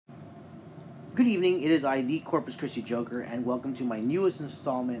Good evening, it is I, the Corpus Christi Joker, and welcome to my newest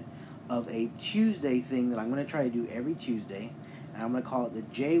installment of a Tuesday thing that I'm going to try to do every Tuesday, and I'm going to call it the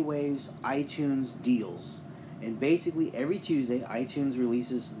J-Waves iTunes Deals. And basically, every Tuesday, iTunes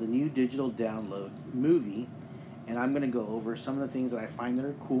releases the new digital download movie, and I'm going to go over some of the things that I find that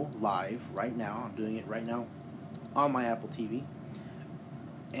are cool live right now. I'm doing it right now on my Apple TV,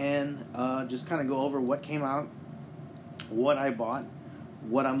 and just kind of go over what came out, what I bought,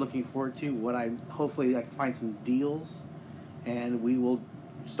 what I'm looking forward to, hopefully I can find some deals, and we will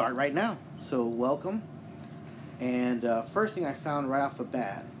start right now. So welcome. And first thing I found right off the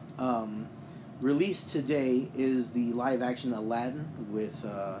bat, released today is the live action Aladdin with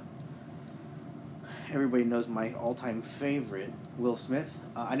everybody knows my all-time favorite, Will Smith.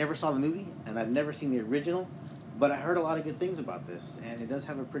 I never saw the movie, and I've never seen the original, but I heard a lot of good things about this, and it does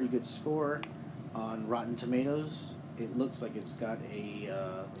have a pretty good score on Rotten Tomatoes. It looks like it's got a,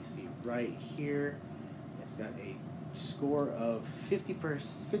 let me see, right here, it's got a score of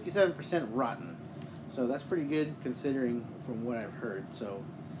 57% rotten. So that's pretty good considering from what I've heard. So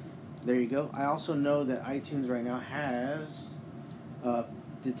there you go. I also know that iTunes right now has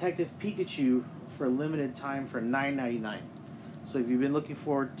Detective Pikachu for a limited time for $9.99. So if you've been looking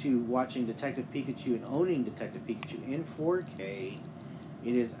forward to watching Detective Pikachu and owning Detective Pikachu in 4K,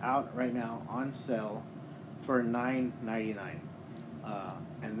 it is out right now on sale for $9.99,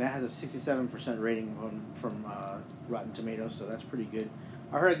 and that has a 67% rating from Rotten Tomatoes, so that's pretty good.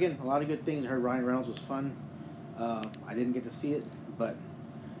 I heard, again, a lot of good things. I heard Ryan Reynolds was fun. I didn't get to see it, but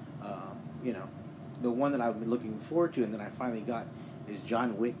the one that I've been looking forward to and that I finally got is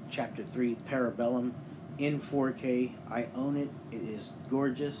John Wick Chapter 3 Parabellum in 4K. I own it. It is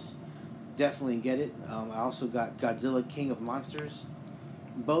gorgeous. Definitely get it. I also got Godzilla King of Monsters.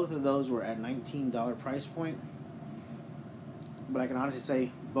 Both of those were at $19 price point, but I can honestly say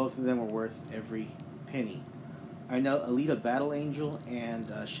both of them are worth every penny. I know Alita Battle Angel and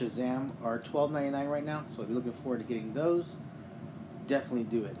Shazam are $12.99 right now, so if you're looking forward to getting those, definitely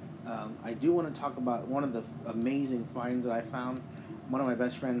do it. I do want to talk about one of the amazing finds that I found. One of my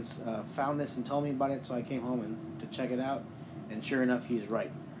best friends found this and told me about it, so I came home to check it out, and sure enough, he's right.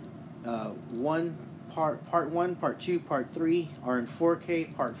 Part 1, Part 2, Part 3 are in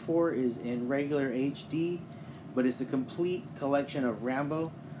 4K. Part 4 is in regular HD, but it's the complete collection of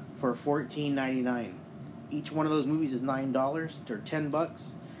Rambo for $14.99. Each one of those movies is $9 or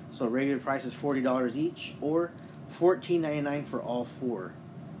 $10, so regular price is $40 each, or $14.99 for all four.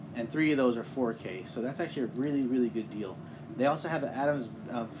 And 3 of those are 4K, so that's actually a really, really good deal. They also have the Addams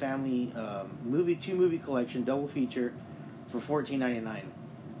Family two-movie collection, double feature, for $14.99.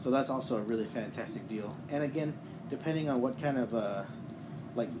 So that's also a really fantastic deal. And again, depending on what kind of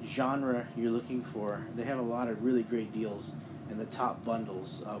genre you're looking for, they have a lot of really great deals in the top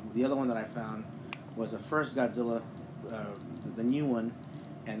bundles. The other one that I found was the first Godzilla, the new one,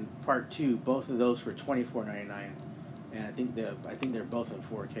 and Part 2. Both of those for $24.99, and I think they're both in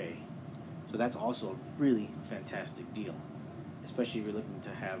 4K. So that's also a really fantastic deal, especially if you're looking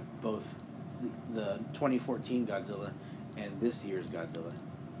to have both the 2014 Godzilla and this year's Godzilla.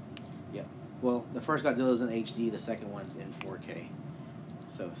 Yep. Well, the first Godzilla is in HD, the second one's in 4K.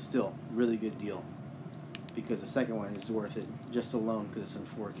 So still, really good deal. Because the second one is worth it just alone because it's in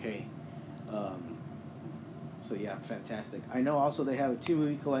 4K. So yeah, fantastic. I know also they have a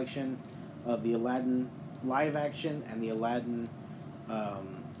 2-movie collection of the Aladdin live action and the Aladdin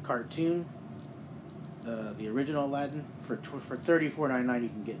cartoon. The original Aladdin for $34.99 you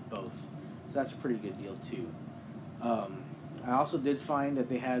can get both. So that's a pretty good deal too. I also did find that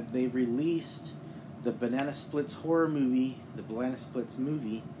they've released the Banana Splits horror movie, the Banana Splits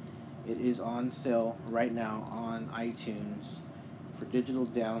movie. It is on sale right now on iTunes for digital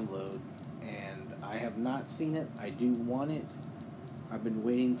download, and I have not seen it. I do want it. I've been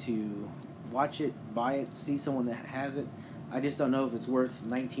waiting to watch it, buy it, see someone that has it. I just don't know if it's worth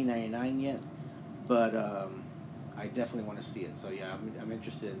 $19.99 yet, but I definitely want to see it. So yeah, I'm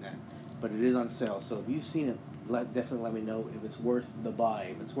interested in that. But it is on sale, so if you've seen it, definitely let me know if it's worth the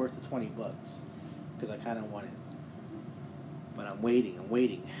buy, if it's worth the $20, because I kind of want it. But I'm waiting.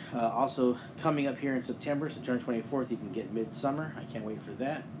 Also, coming up here in September 24th, you can get Midsummer. I can't wait for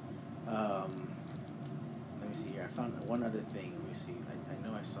that. Let me see here. I found one other thing. Let me see. I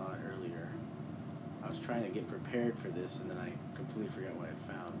know I saw it earlier. I was trying to get prepared for this, and then I completely forgot what I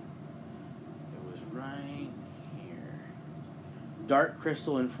found. It was right here. Dark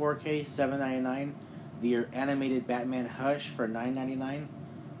Crystal in 4K, $7.99. The animated Batman Hush for $9.99,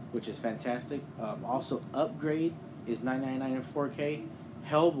 which is fantastic. Also, Upgrade is $9.99 in 4K.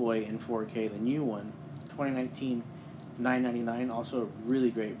 Hellboy in 4K, the new one, 2019, $9.99. Also a really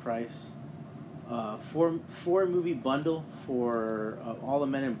great price. four movie bundle for all the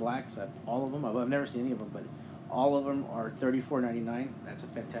Men in Blacks. All of them. I've never seen any of them, but all of them are $34.99. That's a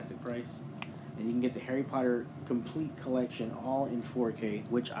fantastic price. And you can get the Harry Potter complete collection all in 4K,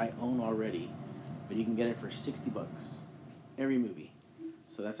 which I own already. But you can get it for $60 every movie.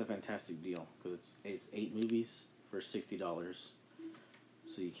 So that's a fantastic deal because it's 8 movies for $60.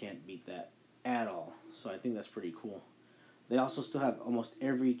 So you can't beat that at all. So I think that's pretty cool. They also still have almost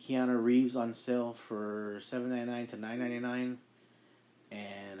every Keanu Reeves on sale for $7.99 to $9.99,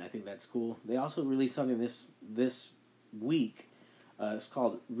 and I think that's cool. They also released something this week. It's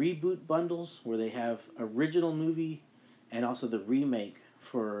called Reboot Bundles, where they have original movie and also the remake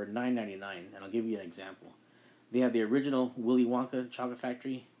for $9.99. And I'll give you an example. They have the original Willy Wonka Chocolate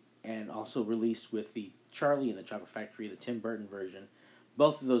Factory, and also released with the Charlie and the Chocolate Factory, the Tim Burton version.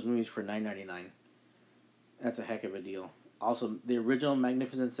 Both of those movies for $9.99. That's a heck of a deal. Also, the original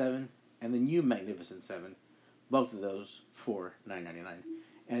Magnificent Seven and the new Magnificent Seven, both of those for $9.99.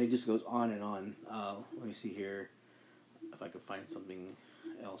 And it just goes on and on. Let me see here if I can find something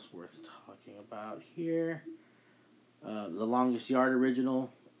else worth talking about here. The Longest Yard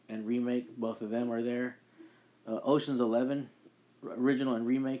original and remake, both of them are there. Ocean's 11 original and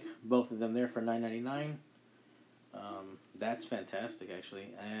remake, both of them there for $9.99. That's fantastic,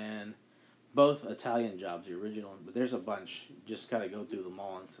 actually. And both Italian Jobs, the original, but there's a bunch. Just gotta go through them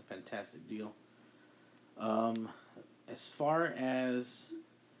all. It's a fantastic deal. As far as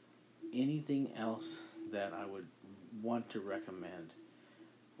anything else that I would want to recommend,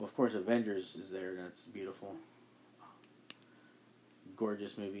 well, of course, Avengers is there. That's beautiful,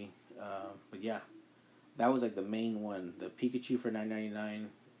 gorgeous movie. But yeah, that was like the main one. The Pikachu for $9.99,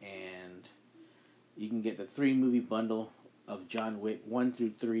 and you can get the 3 movie bundle of John Wick 1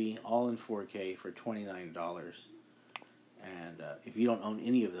 through 3, all in 4K for $29. And if you don't own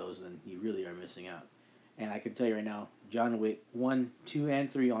any of those, then you really are missing out. And I can tell you right now, John Wick 1, 2,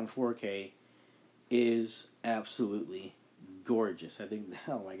 and 3 on 4K is absolutely gorgeous. I think,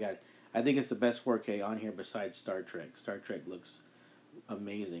 oh my god, I think it's the best 4K on here besides Star Trek. Star Trek looks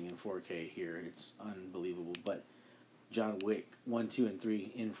amazing in 4K here. It's unbelievable. But John Wick 1, 2, and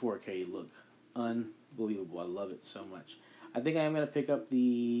 3 in 4K look unbelievable. I love it so much. I think I am going to pick up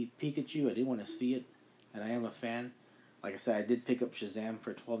the Pikachu. I did want to see it, and I am a fan. Like I said, I did pick up Shazam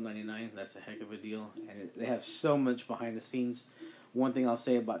for $12.99. That's a heck of a deal. And they have so much behind the scenes. One thing I'll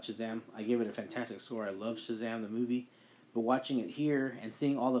say about Shazam, I give it a fantastic score. I love Shazam, the movie. But watching it here and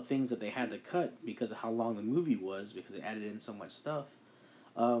seeing all the things that they had to cut because of how long the movie was, because they added in so much stuff,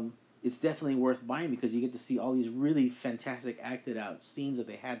 it's definitely worth buying because you get to see all these really fantastic acted out scenes that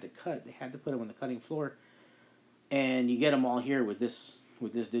they had to cut. They had to put them on the cutting floor. And you get them all here with this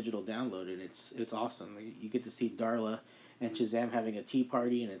digital download, and it's awesome. You get to see Darla and Shazam having a tea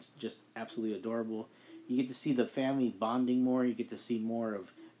party, and it's just absolutely adorable. You get to see the family bonding more. You get to see more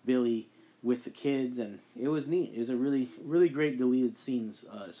of Billy with the kids, and it was neat. It was a really, really great deleted scenes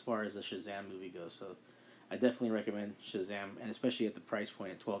as far as the Shazam movie goes. So I definitely recommend Shazam, and especially at the price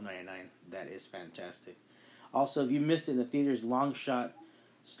point at $12.99. That is fantastic. Also, if you missed it in the theaters, Long Shot,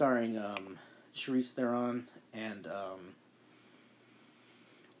 starring Charlize Theron and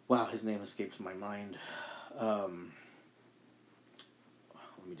wow, his name escapes my mind. Let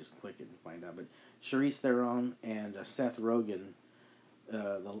me just click it and find out. But Charlize Theron and Seth Rogen,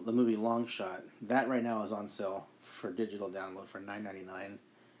 the movie Long Shot, that right now is on sale for digital download for $9.99.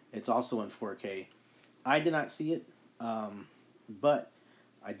 It's also in 4K. I did not see it, but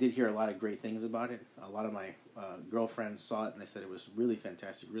I did hear a lot of great things about it. A lot of my girlfriends saw it, and they said it was really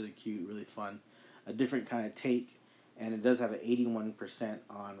fantastic, really cute, really fun. A different kind of take, and it does have an 81%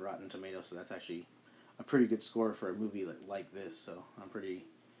 on Rotten Tomatoes, so that's actually a pretty good score for a movie like this. So I'm pretty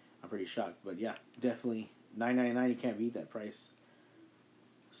shocked. But yeah, definitely $9.99. You can't beat that price.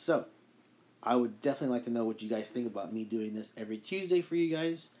 So I would definitely like to know what you guys think about me doing this every Tuesday for you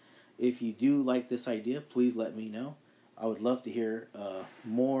guys. If you do like this idea, please let me know. I would love to hear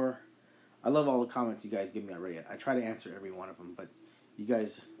more. I love all the comments you guys give me already. I try to answer every one of them, but you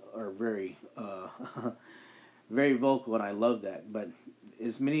guys are very very vocal, and I love that. But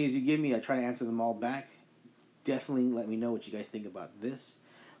as many as you give me, I try to answer them all back. Definitely let me know what you guys think about this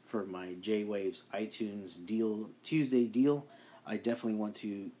for my J-Waves iTunes deal, Tuesday deal. I definitely want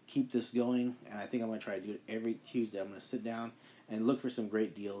to keep this going, and I think I'm going to try to do it every Tuesday. I'm going to sit down and look for some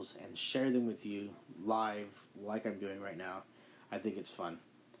great deals and share them with you live like I'm doing right now. I think it's fun.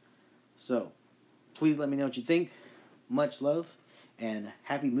 So, please let me know what you think. Much love, and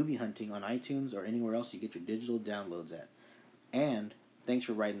happy movie hunting on iTunes or anywhere else you get your digital downloads at. And thanks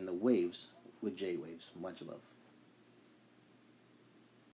for riding the waves with J-Waves. Much love.